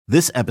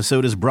This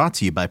episode is brought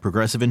to you by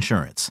Progressive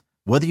Insurance.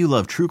 Whether you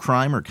love true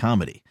crime or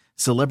comedy,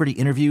 celebrity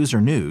interviews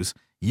or news,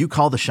 you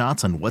call the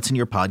shots on what's in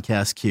your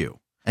podcast queue.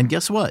 And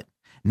guess what?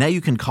 Now you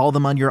can call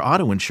them on your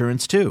auto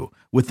insurance too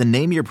with the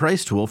Name Your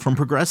Price tool from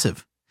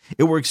Progressive.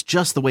 It works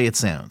just the way it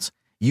sounds.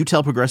 You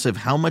tell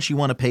Progressive how much you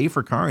want to pay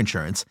for car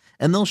insurance,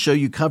 and they'll show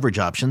you coverage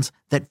options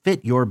that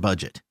fit your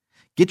budget.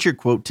 Get your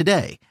quote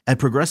today at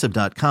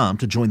Progressive.com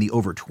to join the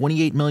over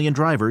 28 million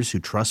drivers who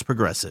trust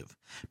Progressive.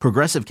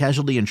 Progressive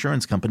Casualty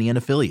Insurance Company and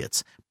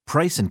Affiliates.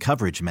 Price and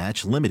coverage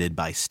match limited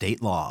by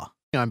state law.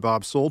 I'm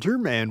Bob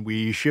Salter, and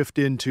we shift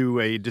into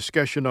a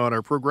discussion on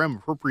our program,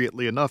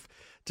 appropriately enough.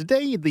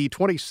 Today, the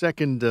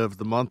 22nd of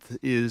the month,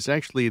 is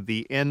actually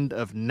the end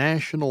of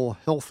National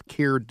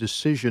Healthcare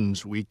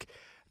Decisions Week.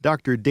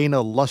 Dr.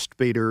 Dana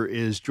Lustbader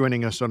is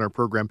joining us on our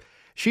program.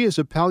 She is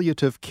a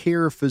palliative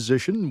care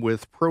physician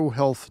with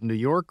ProHealth New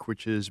York,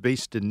 which is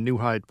based in New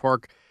Hyde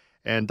Park.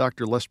 And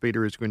Dr.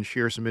 Lustbader is going to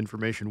share some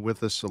information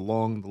with us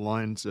along the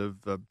lines of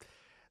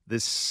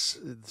this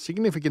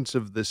significance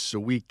of this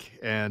week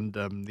and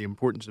the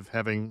importance of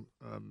having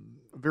a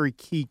very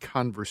key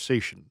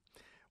conversation,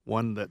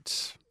 one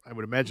that I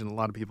would imagine a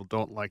lot of people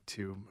don't like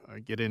to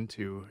get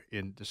into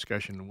in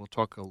discussion. And we'll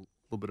talk a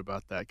little bit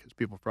about that because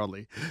people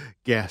probably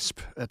gasp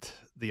at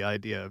the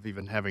idea of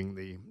even having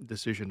the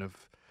decision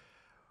of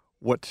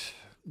what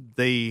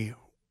they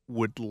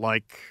would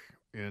like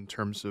in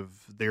terms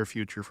of their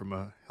future from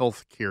a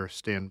healthcare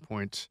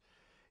standpoint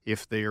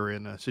if they are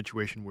in a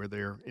situation where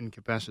they're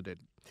incapacitated.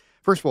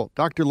 First of all,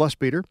 Dr.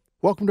 Lustbader,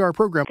 welcome to our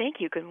program. Thank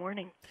you. Good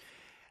morning.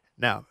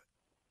 Now,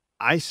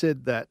 I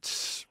said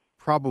that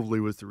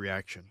probably was the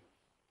reaction.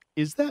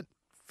 Is that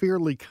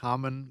fairly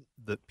common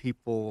that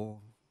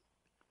people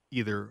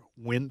either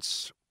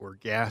wince or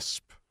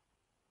gasp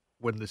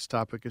when this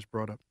topic is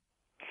brought up?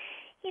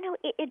 You know,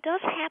 it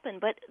does happen,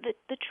 but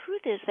the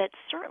truth is that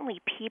certainly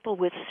people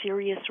with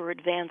serious or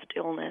advanced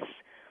illness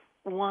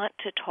want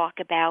to talk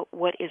about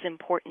what is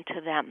important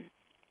to them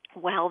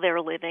while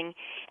they're living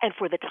and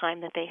for the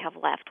time that they have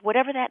left,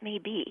 whatever that may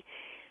be.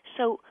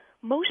 So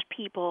most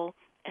people,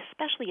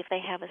 especially if they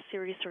have a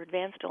serious or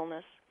advanced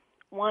illness,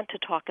 want to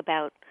talk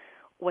about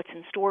what's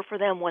in store for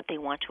them, what they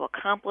want to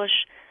accomplish.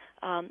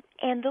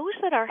 And those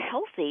that are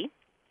healthy,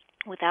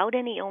 without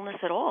any illness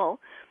at all,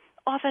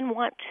 often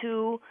want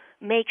to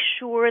make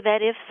sure that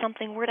if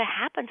something were to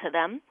happen to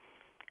them,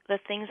 the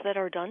things that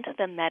are done to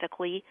them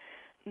medically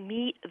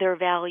meet their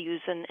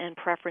values and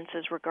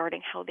preferences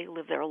regarding how they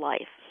live their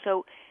life.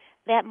 So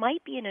that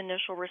might be an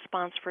initial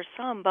response for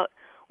some, but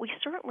we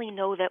certainly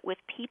know that with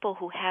people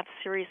who have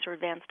serious or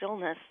advanced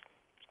illness,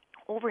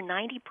 over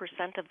 90%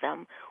 of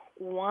them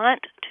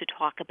want to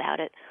talk about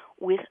it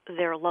with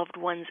their loved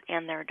ones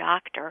and their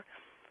doctor.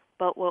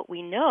 But what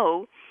we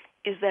know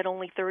is that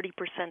only 30%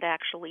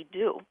 actually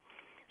do.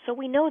 So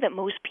we know that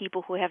most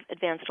people who have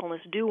advanced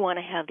illness do want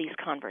to have these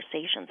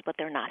conversations, but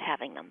they're not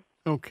having them.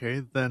 Okay,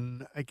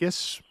 then I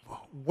guess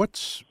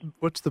what's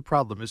the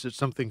problem? Is it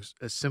something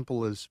as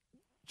simple as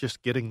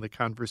just getting the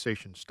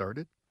conversation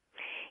started?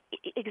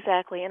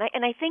 Exactly, and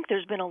I think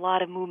there's been a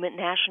lot of movement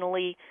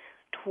nationally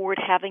toward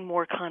having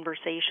more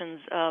conversations.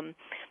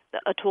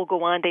 Atul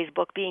Gawande's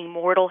book, Being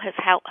Mortal, has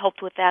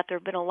helped with that. There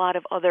have been a lot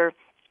of other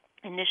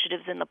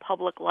initiatives in the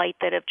public light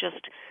that have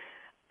just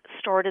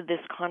started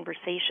this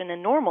conversation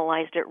and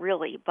normalized it,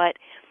 really. But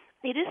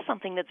it is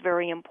something that's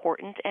very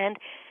important, and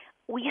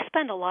we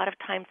spend a lot of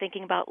time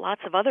thinking about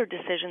lots of other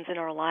decisions in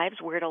our lives,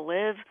 where to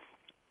live,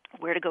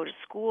 where to go to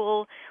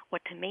school,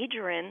 what to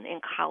major in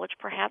college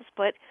perhaps,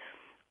 but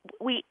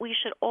we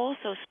should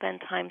also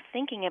spend time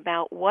thinking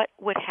about what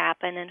would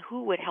happen and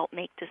who would help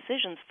make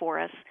decisions for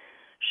us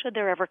should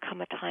there ever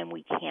come a time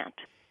we can't.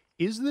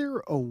 Is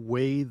there a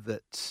way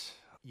that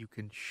you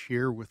can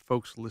share with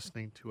folks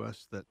listening to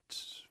us that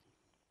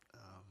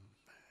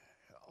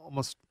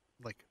almost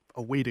like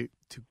a way to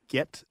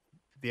get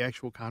the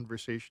actual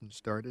conversation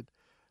started?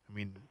 I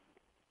mean...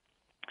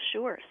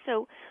 Sure.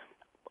 So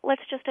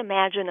let's just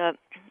imagine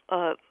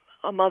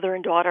a mother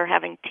and daughter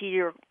having tea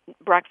or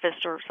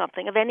breakfast or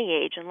something of any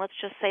age, and let's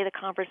just say the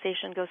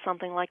conversation goes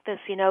something like this.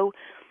 You know,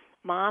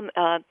 Mom,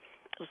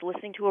 was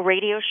listening to a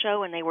radio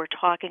show, and they were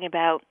talking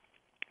about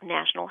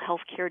National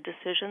Healthcare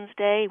Decisions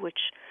Day, which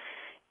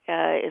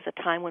is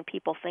a time when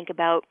people think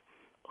about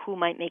who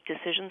might make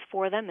decisions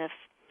for them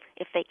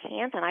if they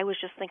can't. And I was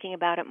just thinking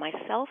about it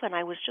myself, and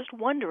I was just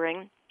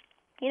wondering,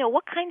 you know,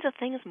 what kinds of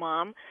things,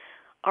 Mom,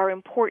 are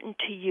important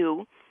to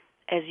you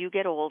as you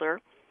get older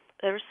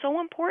that are so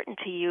important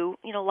to you.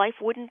 You know, life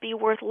wouldn't be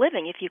worth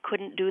living if you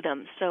couldn't do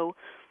them. So,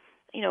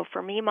 you know,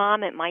 for me,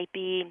 Mom, it might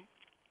be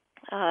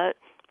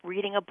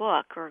reading a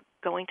book or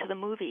going to the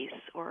movies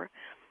or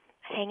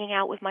hanging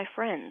out with my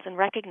friends and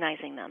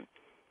recognizing them.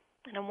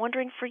 And I'm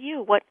wondering for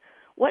you,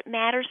 what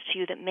matters to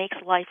you that makes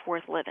life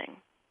worth living?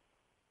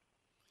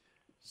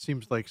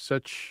 Seems like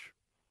such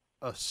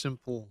a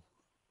simple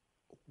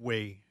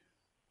way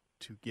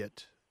to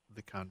get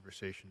the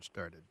conversation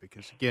started,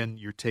 because again,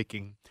 you're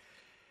taking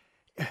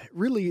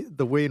really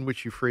the way in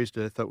which you phrased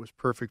it, I thought was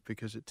perfect,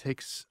 because it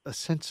takes a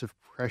sense of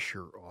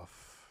pressure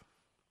off.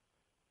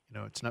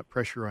 It's not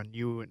pressure on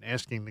you in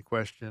asking the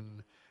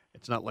question.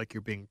 It's not like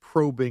you're being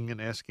probing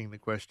and asking the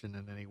question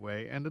in any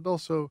way. And it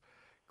also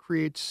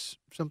creates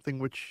something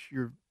which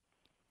you're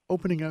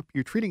opening up.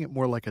 You're treating it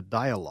more like a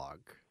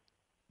dialogue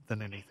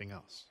than anything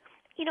else.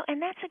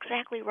 And that's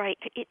exactly right.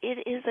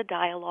 It is a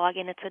dialogue,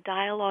 and it's a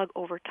dialogue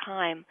over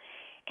time.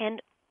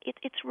 And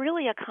it's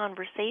really a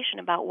conversation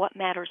about what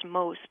matters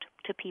most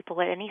to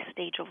people at any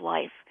stage of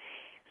life.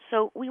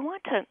 So we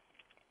want to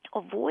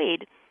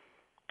avoid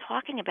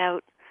talking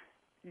about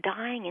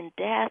dying and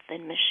death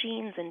and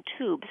machines and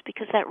tubes,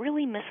 because that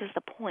really misses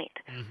the point.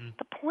 Mm-hmm.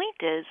 The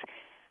point is,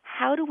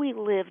 how do we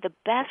live the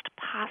best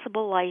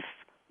possible life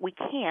we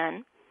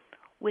can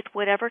with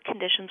whatever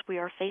conditions we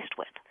are faced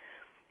with?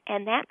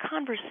 And that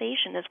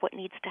conversation is what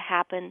needs to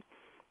happen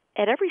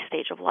at every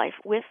stage of life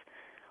with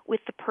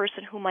the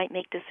person who might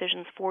make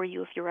decisions for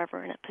you if you're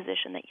ever in a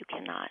position that you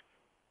cannot.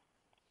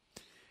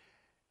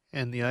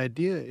 And the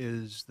idea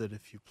is that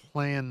if you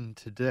plan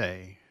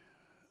today,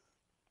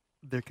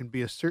 there can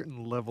be a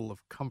certain level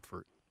of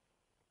comfort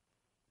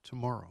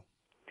tomorrow.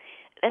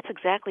 That's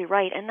exactly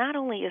right. And not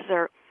only is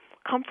there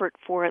comfort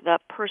for the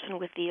person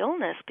with the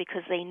illness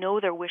because they know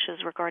their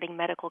wishes regarding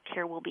medical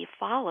care will be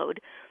followed,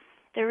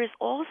 there is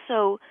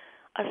also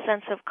a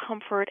sense of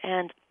comfort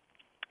and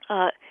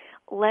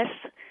less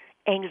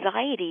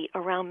anxiety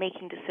around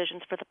making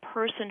decisions for the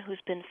person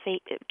who's been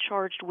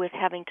charged with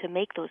having to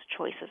make those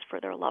choices for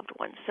their loved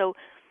one. So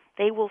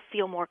they will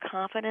feel more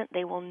confident.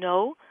 They will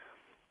know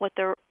what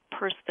their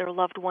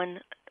loved one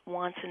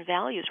wants and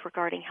values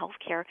regarding health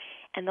care,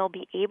 and they'll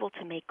be able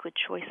to make good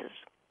choices.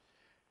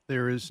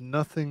 There is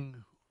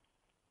nothing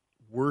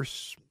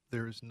worse.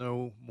 There is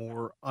no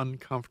more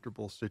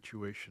uncomfortable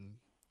situation,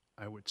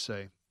 I would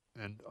say.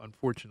 And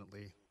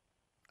unfortunately,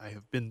 I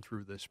have been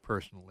through this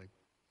personally,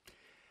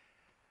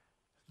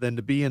 than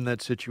to be in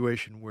that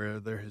situation where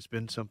there has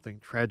been something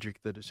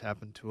tragic that has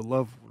happened to a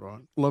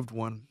loved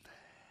one,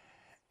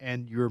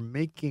 and you're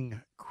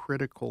making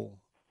critical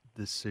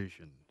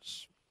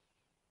decisions,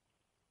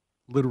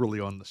 literally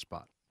on the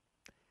spot.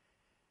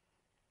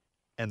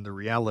 And the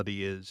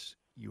reality is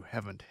you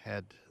haven't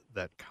had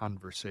that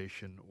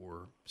conversation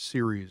or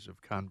series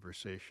of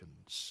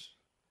conversations.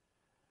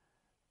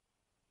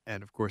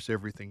 And, of course,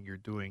 everything you're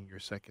doing, you're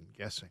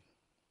second-guessing,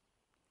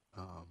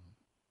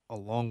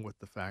 along with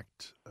the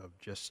fact of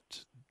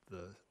just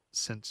the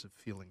sense of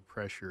feeling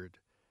pressured.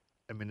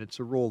 I mean, it's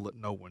a role that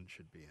no one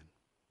should be in.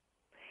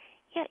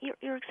 Yeah,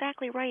 you're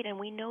exactly right. And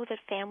we know that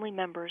family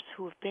members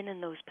who have been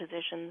in those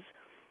positions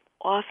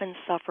often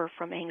suffer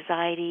from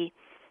anxiety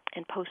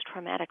and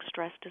post-traumatic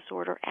stress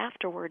disorder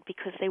afterward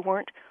because they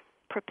weren't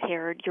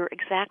prepared. You're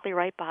exactly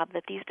right, Bob,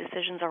 that these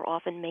decisions are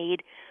often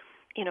made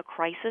in a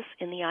crisis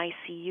in the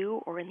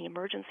ICU or in the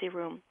emergency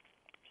room.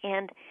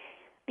 And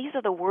these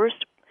are the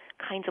worst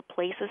kinds of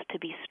places to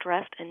be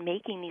stressed and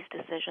making these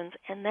decisions.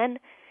 And then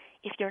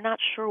if you're not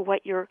sure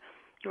what your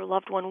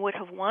loved one would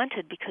have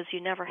wanted because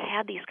you never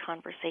had these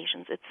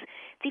conversations, it's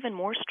even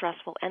more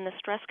stressful, and the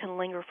stress can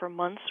linger for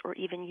months or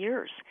even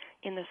years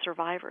in the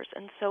survivors.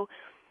 And so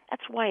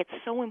that's why it's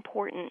so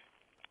important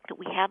that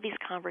we have these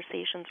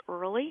conversations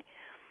early,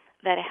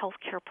 that a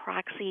healthcare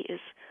proxy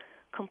is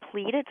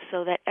completed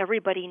so that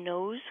everybody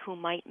knows who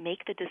might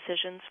make the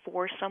decisions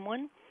for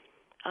someone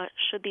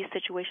should these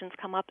situations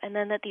come up, and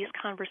then that these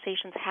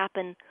conversations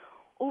happen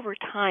over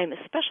time,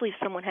 especially if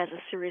someone has a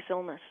serious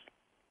illness.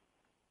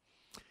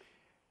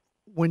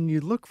 When you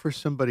look for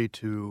somebody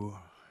to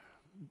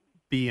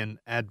be an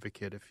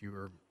advocate, if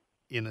you're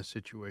in a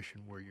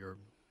situation where you're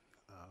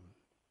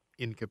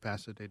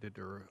incapacitated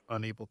or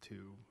unable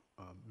to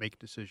make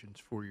decisions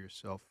for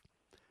yourself,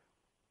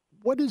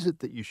 what is it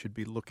that you should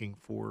be looking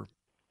for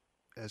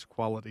as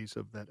qualities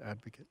of that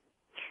advocate?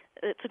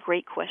 It's a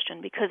great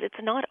question because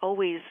it's not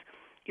always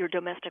your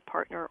domestic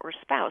partner or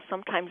spouse.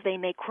 Sometimes they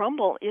may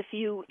crumble if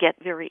you get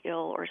very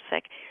ill or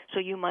sick, so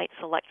you might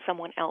select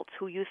someone else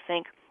who you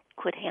think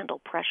could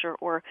handle pressure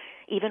or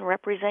even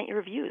represent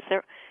your views.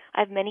 I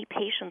have many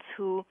patients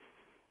who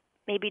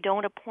maybe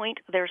don't appoint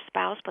their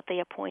spouse, but they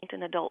appoint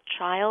an adult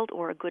child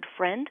or a good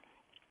friend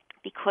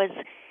because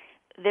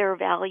their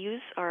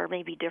values are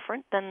maybe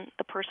different than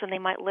the person they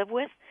might live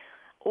with,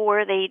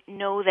 or they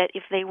know that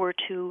if they were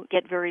to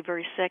get very,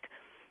 very sick,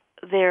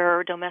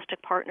 their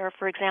domestic partner,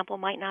 for example,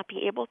 might not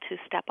be able to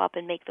step up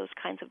and make those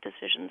kinds of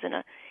decisions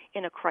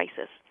in a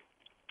crisis.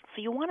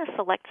 So you want to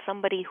select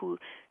somebody who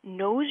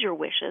knows your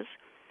wishes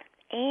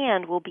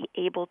and will be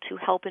able to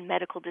help in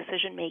medical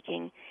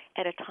decision-making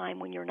at a time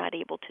when you're not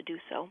able to do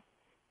so.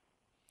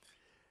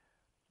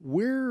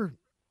 Where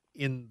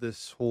in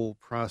this whole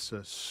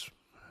process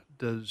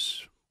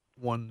does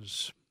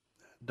one's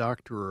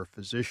doctor or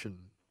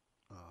physician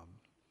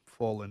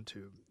fall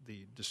into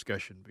the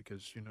discussion?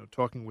 Because,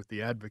 talking with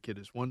the advocate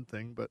is one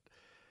thing, but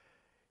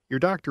your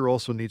doctor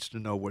also needs to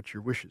know what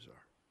your wishes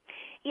are.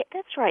 Yeah,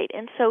 that's right.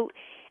 And so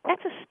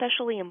that's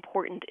especially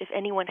important if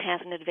anyone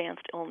has an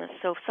advanced illness.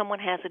 So if someone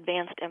has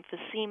advanced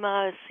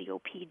emphysema,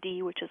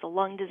 COPD, which is a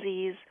lung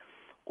disease,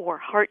 or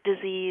heart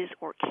disease,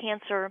 or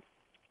cancer,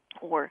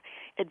 or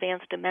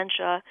advanced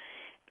dementia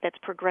that's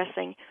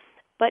progressing,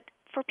 But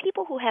for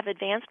people who have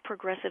advanced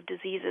progressive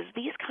diseases,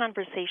 these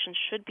conversations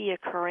should be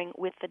occurring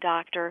with the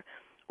doctor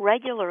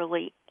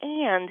regularly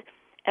and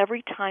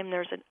every time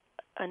there's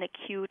an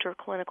acute or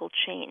clinical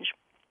change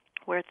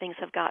where things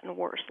have gotten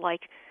worse,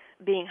 like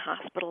being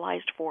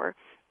hospitalized for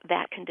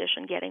that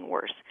condition getting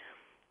worse.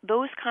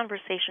 Those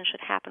conversations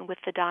should happen with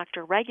the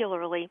doctor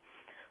regularly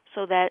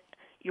so that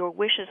your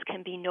wishes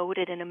can be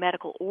noted in a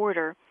medical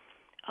order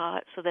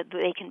so that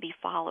they can be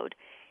followed.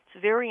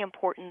 It's very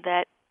important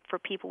that for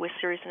people with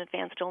serious and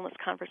advanced illness,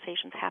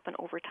 conversations happen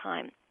over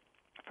time.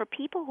 For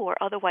people who are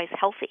otherwise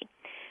healthy,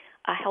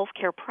 a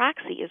healthcare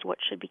proxy is what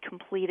should be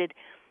completed,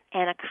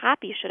 and a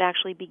copy should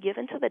actually be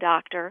given to the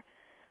doctor.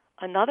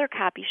 Another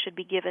copy should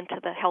be given to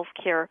the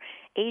healthcare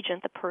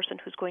agent, the person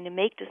who's going to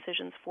make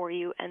decisions for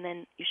you, and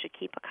then you should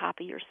keep a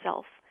copy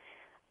yourself.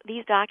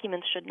 These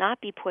documents should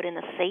not be put in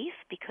a safe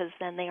because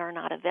then they are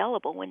not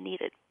available when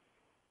needed.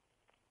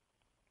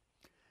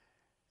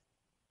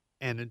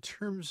 And in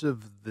terms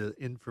of the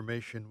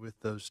information with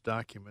those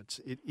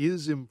documents, it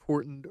is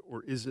important,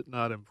 or is it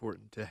not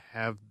important, to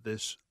have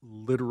this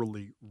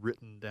literally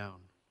written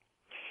down?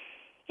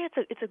 Yeah,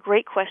 it's a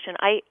great question.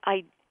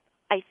 I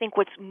think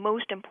what's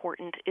most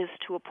important is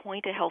to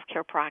appoint a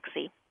healthcare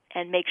proxy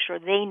and make sure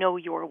they know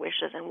your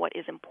wishes and what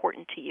is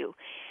important to you.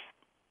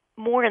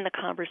 More in the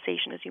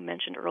conversation, as you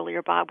mentioned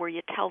earlier, Bob, where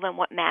you tell them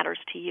what matters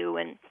to you,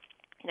 and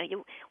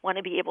you want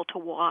to be able to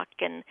walk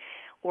and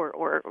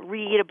or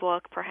read a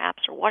book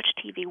perhaps, or watch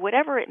TV,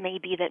 whatever it may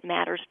be that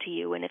matters to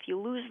you. And if you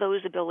lose those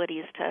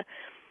abilities to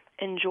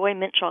enjoy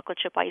mint chocolate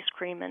chip ice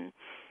cream and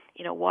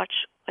watch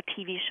a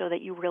TV show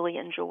that you really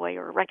enjoy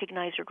or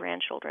recognize your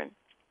grandchildren,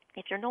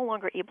 if you're no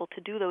longer able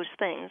to do those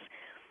things,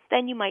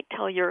 then you might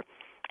tell your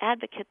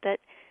advocate that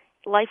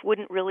life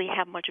wouldn't really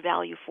have much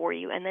value for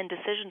you, and then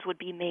decisions would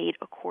be made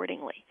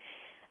accordingly.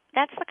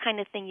 That's the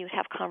kind of thing you'd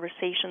have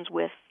conversations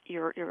with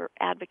your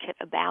advocate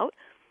about,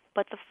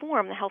 but the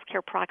form, the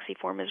healthcare proxy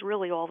form, is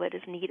really all that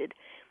is needed.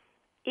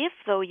 If,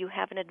 though, you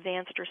have an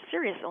advanced or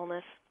serious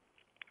illness,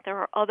 there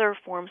are other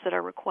forms that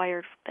are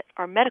required that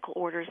are medical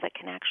orders that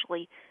can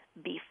actually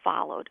be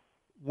followed.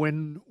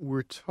 When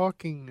we're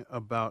talking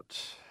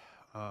about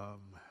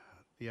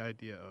the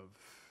idea of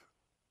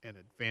an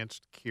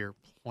advanced care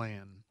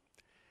plan,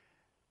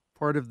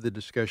 part of the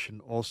discussion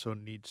also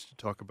needs to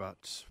talk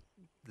about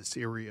this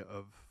area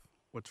of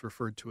what's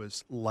referred to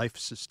as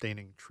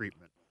life-sustaining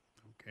treatment.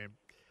 Okay,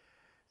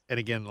 and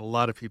again, a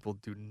lot of people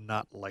do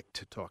not like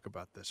to talk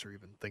about this or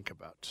even think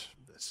about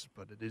this,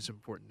 but it is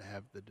important to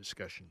have the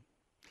discussion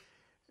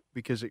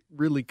because it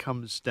really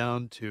comes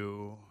down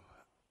to,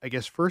 I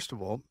guess, first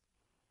of all,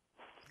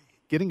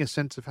 getting a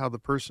sense of how the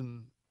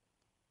person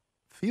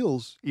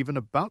feels even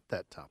about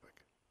that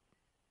topic.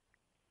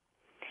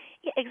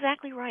 Yeah,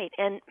 exactly right.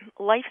 And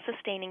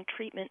life-sustaining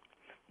treatment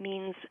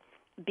means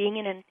being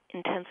in an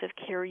intensive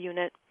care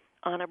unit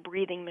on a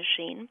breathing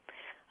machine.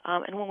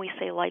 And when we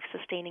say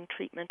life-sustaining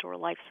treatment or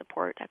life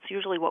support, that's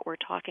usually what we're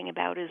talking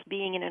about, is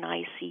being in an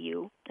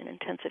ICU, an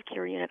intensive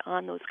care unit,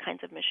 on those kinds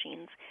of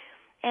machines.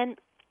 And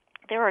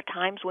there are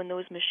times when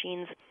those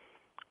machines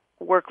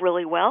work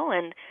really well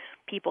and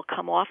people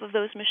come off of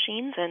those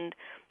machines and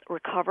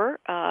recover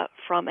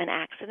from an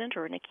accident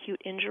or an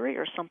acute injury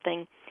or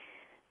something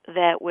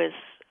that was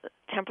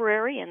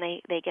temporary, and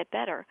they get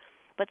better.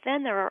 But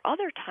then there are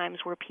other times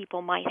where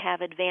people might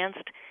have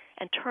advanced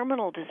and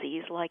terminal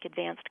disease, like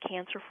advanced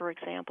cancer, for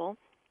example,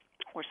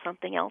 or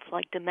something else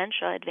like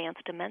dementia,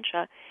 advanced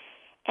dementia,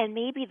 and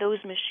maybe those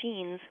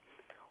machines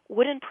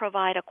wouldn't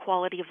provide a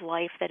quality of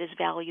life that is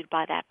valued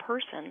by that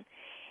person,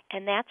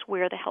 and that's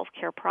where the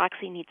healthcare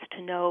proxy needs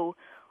to know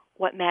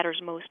what matters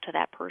most to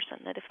that person.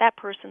 That if that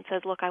person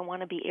says, look, I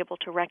want to be able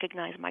to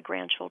recognize my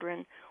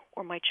grandchildren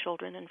or my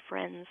children and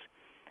friends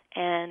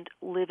and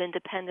live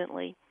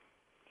independently,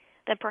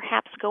 then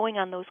perhaps going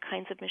on those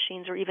kinds of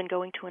machines or even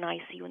going to an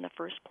ICU in the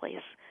first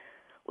place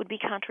would be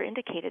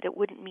contraindicated. It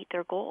wouldn't meet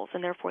their goals,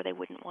 and therefore they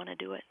wouldn't want to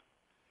do it.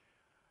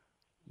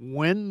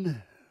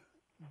 When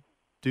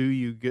do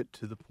you get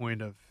to the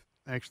point of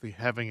actually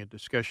having a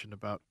discussion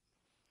about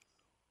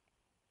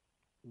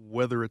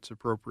whether it's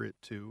appropriate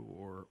to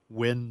or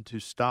when to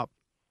stop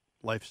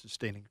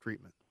life-sustaining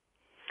treatment?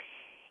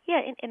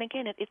 Yeah, and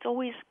again, it's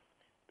always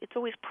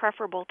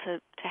preferable to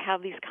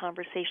have these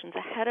conversations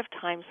ahead of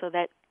time so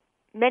that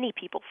many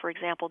people, for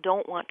example,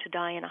 don't want to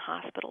die in a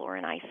hospital or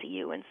an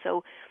ICU. And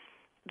so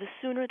the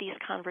sooner these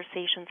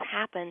conversations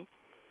happen,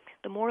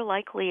 the more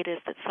likely it is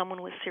that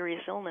someone with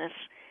serious illness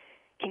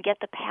can get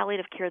the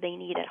palliative care they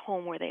need at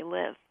home where they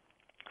live,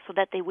 so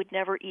that they would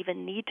never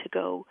even need to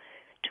go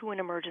to an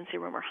emergency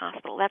room or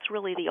hospital. That's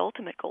really the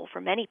ultimate goal for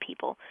many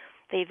people.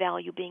 They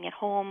value being at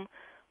home,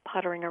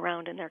 puttering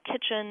around in their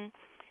kitchen,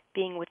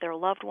 being with their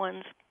loved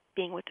ones,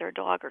 being with their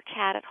dog or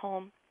cat at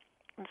home.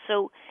 And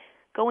so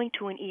going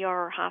to an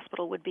ER or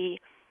hospital would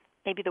be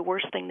maybe the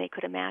worst thing they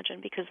could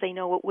imagine, because they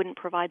know it wouldn't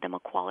provide them a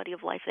quality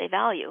of life they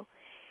value.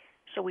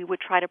 So we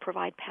would try to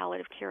provide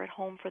palliative care at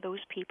home for those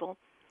people.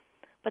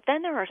 But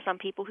then there are some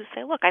people who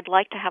say, look, I'd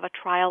like to have a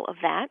trial of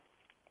that,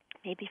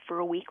 maybe for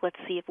a week. Let's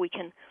see if we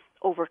can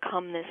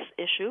overcome this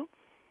issue.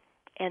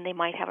 and they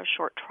might have a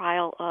short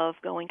trial of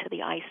going to the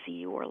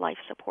ICU or life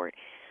support.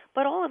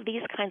 But all of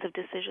these kinds of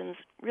decisions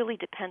really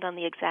depend on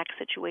the exact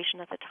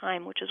situation at the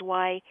time, which is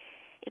why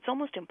it's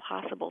almost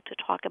impossible to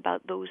talk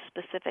about those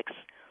specifics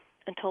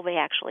until they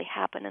actually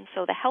happen. And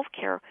so the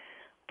healthcare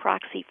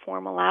proxy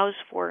form allows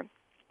for,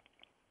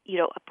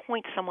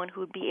 appoint someone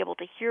who would be able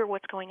to hear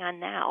what's going on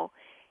now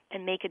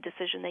and make a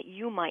decision that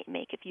you might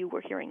make if you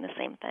were hearing the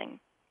same thing.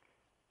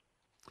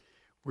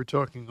 We're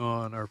talking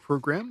on our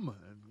program,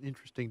 an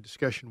interesting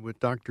discussion with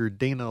Dr.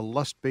 Dana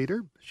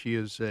Lustbader. She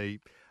is a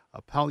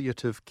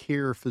palliative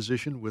care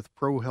physician with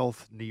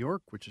ProHealth New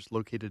York, which is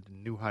located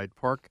in New Hyde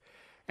Park.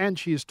 And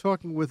she is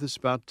talking with us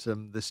about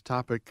this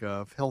topic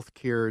of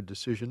healthcare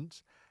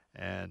decisions.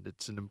 And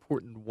it's an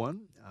important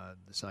one,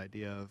 this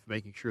idea of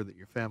making sure that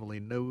your family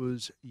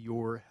knows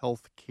your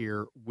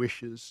healthcare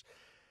wishes.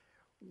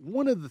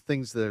 One of the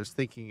things that I was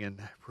thinking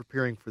in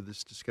preparing for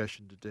this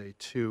discussion today,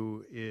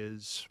 too,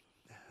 is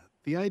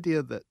the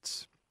idea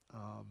that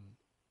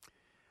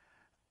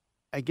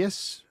I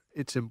guess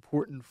it's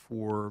important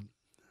for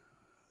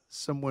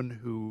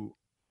someone who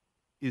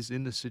is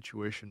in a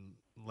situation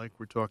like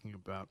we're talking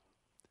about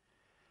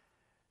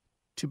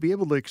to be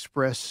able to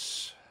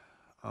express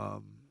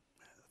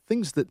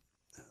things that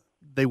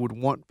they would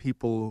want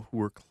people who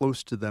are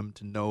close to them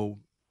to know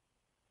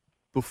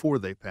before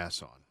they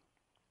pass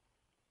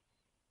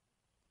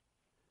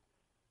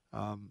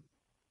on.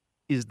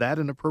 Is that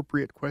an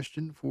appropriate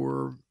question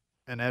for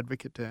an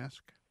advocate to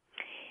ask?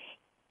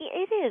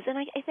 It is, and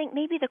I think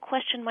maybe the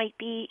question might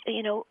be,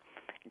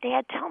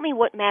 Dad, tell me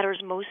what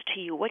matters most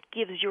to you. What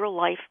gives your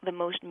life the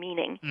most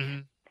meaning? Mm-hmm.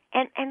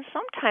 And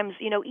sometimes,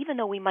 even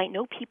though we might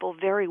know people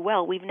very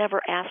well, we've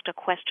never asked a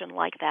question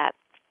like that.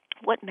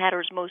 What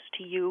matters most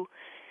to you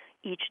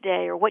each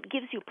day, or what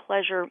gives you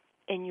pleasure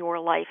in your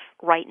life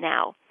right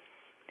now?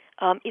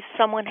 If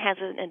someone has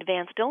an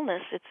advanced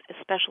illness, it's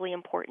especially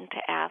important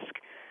to ask,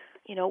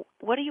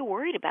 what are you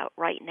worried about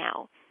right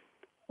now?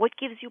 What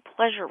gives you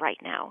pleasure right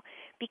now?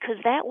 Because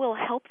that will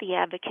help the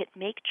advocate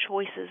make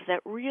choices that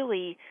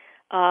really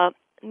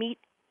meet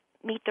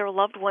their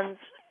loved ones'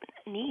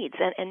 needs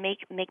and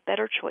make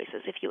better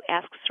choices if you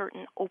ask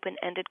certain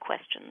open-ended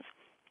questions.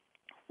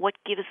 What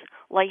gives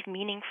life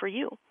meaning for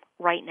you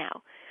right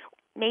now?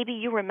 Maybe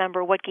you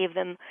remember what gave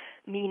them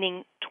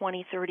meaning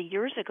 20, 30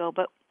 years ago,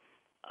 but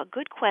a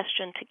good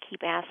question to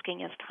keep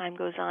asking as time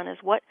goes on is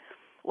what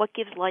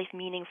gives life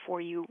meaning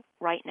for you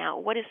right now?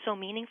 What is so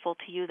meaningful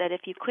to you that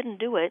if you couldn't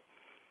do it,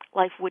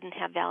 life wouldn't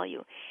have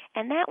value?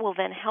 And that will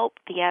then help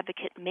the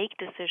advocate make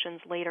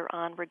decisions later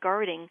on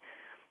regarding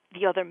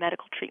the other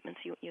medical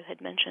treatments you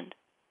had mentioned.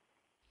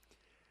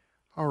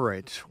 All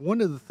right. One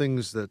of the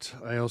things that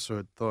I also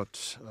had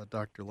thought,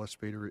 Dr.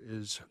 Lustbader,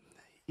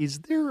 is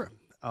there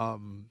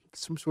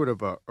some sort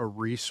of a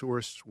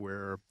resource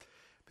where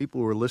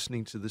people who are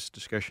listening to this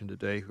discussion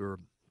today who are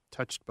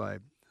touched by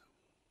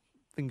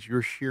things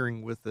you're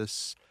sharing with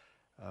us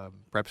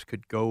perhaps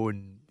could go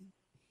and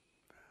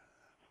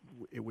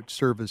it would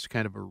serve as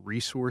kind of a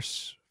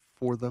resource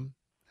for them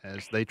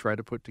as they try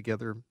to put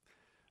together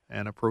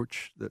an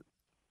approach that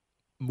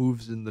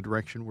moves in the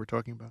direction we're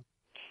talking about?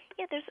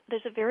 Yeah,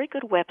 there's a very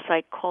good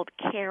website called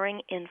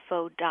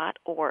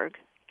caringinfo.org,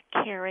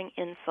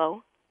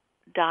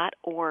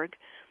 caringinfo.org.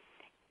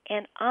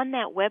 And on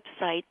that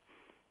website,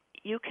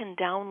 you can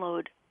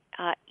download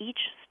each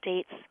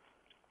state's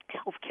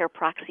healthcare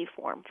proxy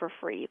form for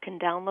free. You can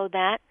download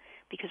that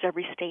because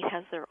every state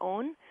has their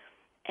own,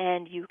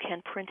 and you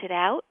can print it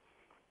out.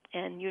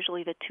 And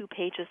usually the 2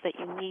 pages that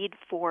you need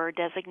for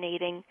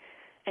designating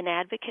an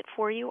advocate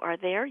for you are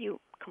there. You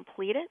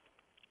complete it.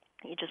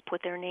 You just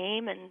put their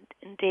name and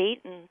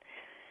date, and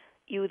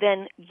you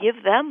then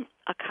give them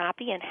a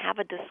copy and have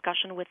a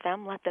discussion with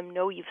them. Let them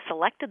know you've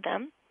selected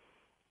them.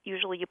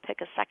 Usually you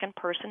pick a second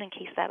person in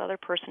case that other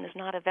person is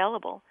not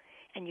available,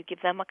 and you give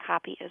them a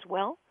copy as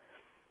well.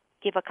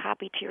 Give a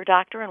copy to your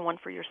doctor and one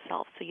for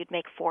yourself, so you'd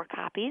make 4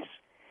 copies.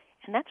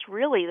 And that's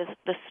really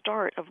the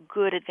start of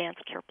good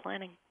advanced care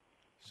planning.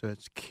 So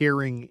it's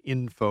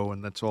caringinfo,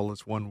 and that's all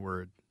as one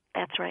word.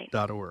 That's right.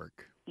 .org.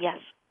 Yes.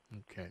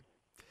 Okay.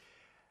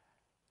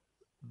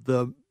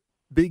 The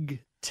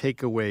big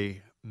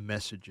takeaway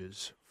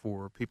messages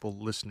for people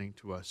listening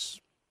to us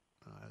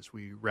as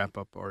we wrap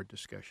up our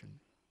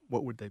discussion,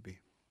 what would they be?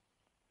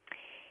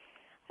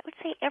 I would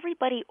say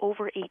everybody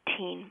over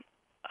 18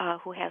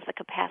 who has the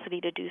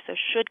capacity to do so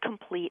should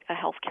complete a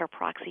healthcare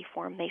proxy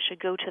form. They should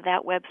go to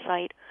that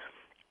website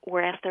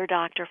or ask their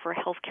doctor for a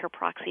healthcare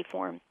proxy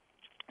form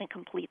and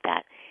complete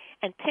that.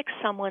 And pick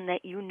someone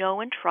that you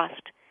know and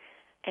trust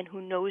and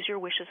who knows your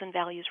wishes and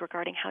values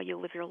regarding how you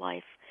live your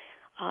life,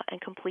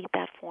 and complete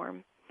that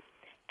form.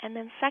 And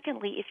then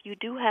secondly, if you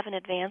do have an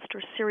advanced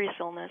or serious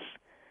illness,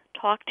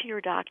 talk to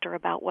your doctor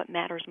about what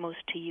matters most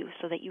to you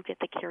so that you get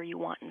the care you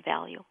want and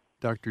value.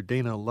 Dr.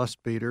 Dana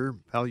Lustbader,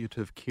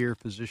 palliative care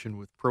physician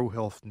with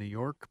ProHealth New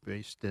York,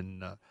 based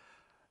in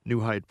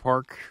New Hyde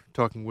Park,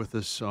 talking with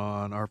us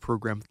on our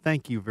program.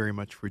 Thank you very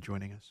much for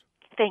joining us.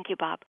 Thank you,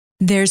 Bob.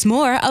 There's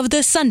more of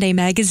the Sunday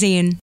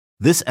Magazine.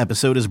 This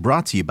episode is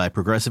brought to you by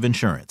Progressive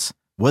Insurance.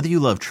 Whether you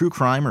love true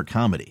crime or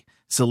comedy,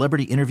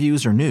 celebrity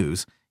interviews or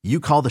news, you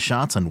call the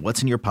shots on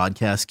what's in your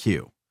podcast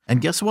queue.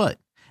 And guess what?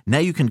 Now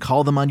you can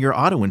call them on your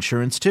auto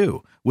insurance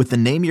too with the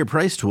Name Your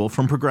Price tool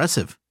from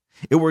Progressive.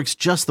 It works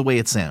just the way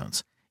it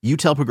sounds. You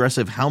tell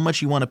Progressive how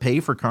much you want to pay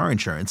for car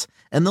insurance,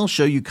 and they'll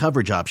show you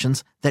coverage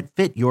options that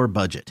fit your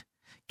budget.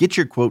 Get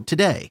your quote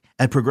today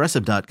at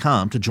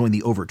Progressive.com to join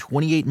the over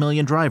 28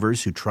 million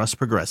drivers who trust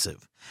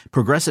Progressive.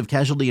 Progressive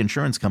Casualty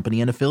Insurance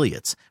Company and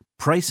Affiliates.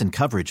 Price and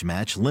coverage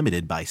match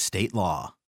limited by state law.